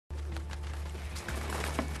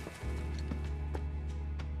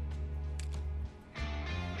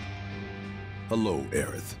Hello,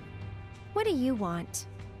 Aerith. What do you want?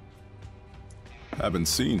 Haven't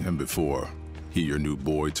seen him before. He your new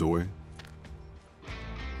boy toy?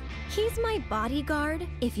 He's my bodyguard,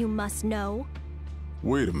 if you must know.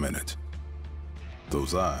 Wait a minute.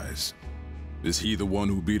 Those eyes. Is he the one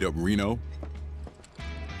who beat up Reno?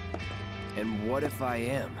 And what if I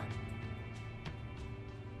am?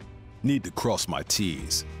 Need to cross my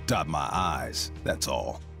T's, dot my I's, that's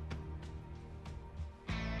all.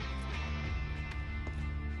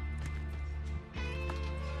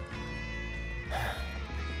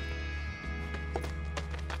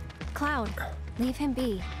 Cloud, leave him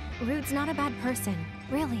be. Rude's not a bad person,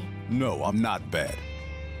 really. No, I'm not bad.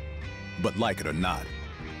 But like it or not,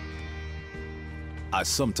 I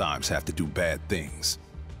sometimes have to do bad things.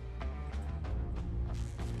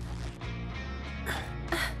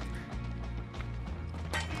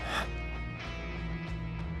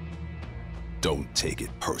 Don't take it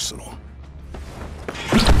personal.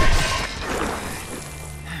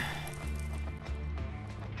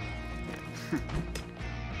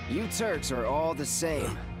 You Turks are all the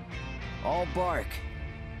same. All bark,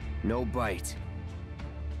 no bite.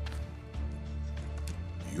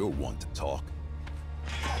 You're one to talk.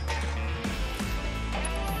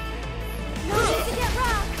 No need to get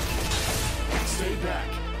rough! Stay back.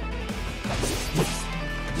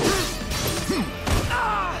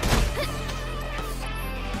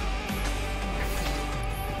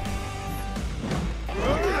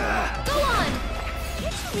 Go on!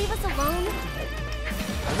 Can't you leave us alone?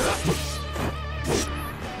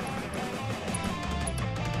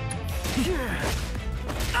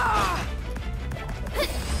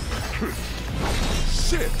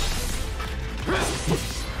 Shit!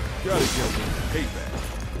 Gotta get a little payback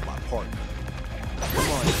for my partner. Come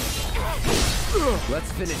on.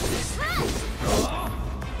 Let's finish this.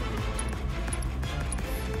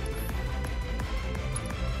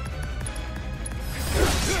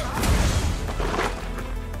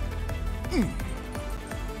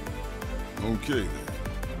 Okay, then.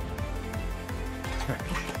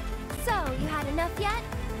 So, you had enough yet?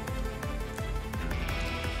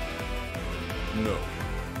 No,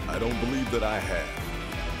 I don't believe that I have.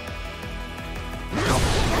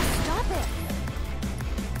 Just stop it!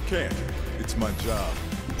 Can't. It's my job.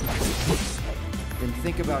 Then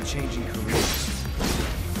think about changing careers.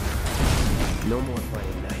 No more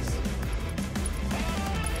playing nice.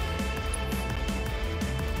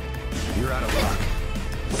 You're out of luck.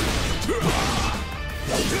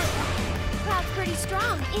 Cloud's pretty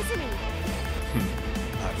strong, isn't he?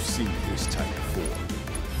 I've seen his type before.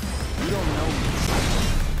 You don't know me.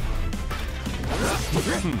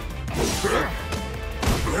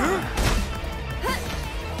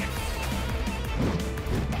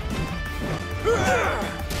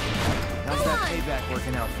 How's that payback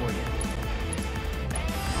working out for you?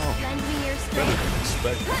 Lend me your strength.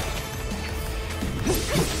 Respect.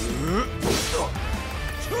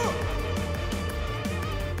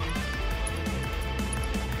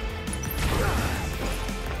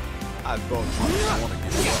 I thought you didn't want to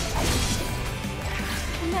give up.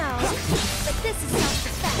 No, but this is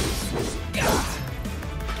self-defense.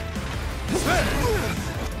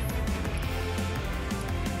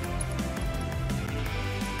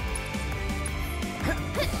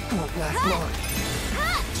 Won't last long.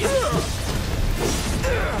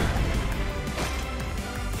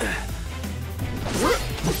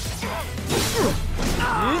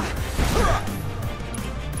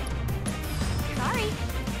 Sorry.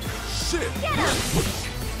 Shit! Get him!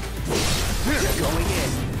 Going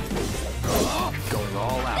in. Going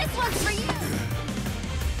all out. This one's for you!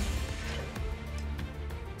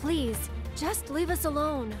 Please, just leave us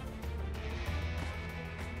alone.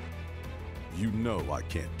 You know I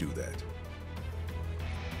can't do that.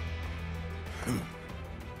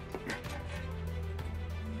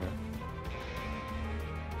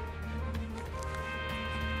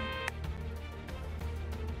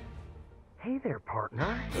 Hey there,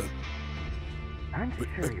 partner. I'm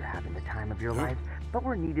sure you're having the time of your life, but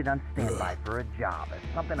we're needed on standby for a job.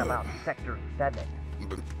 It's something about Sector 7.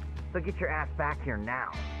 So get your ass back here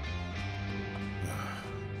now.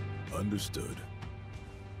 Understood.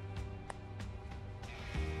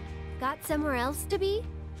 Got somewhere else to be?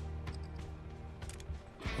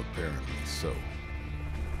 Apparently so.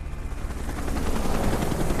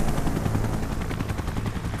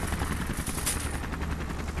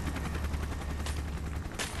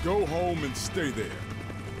 Go home and stay there.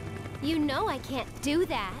 You know I can't do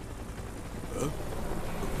that. Huh?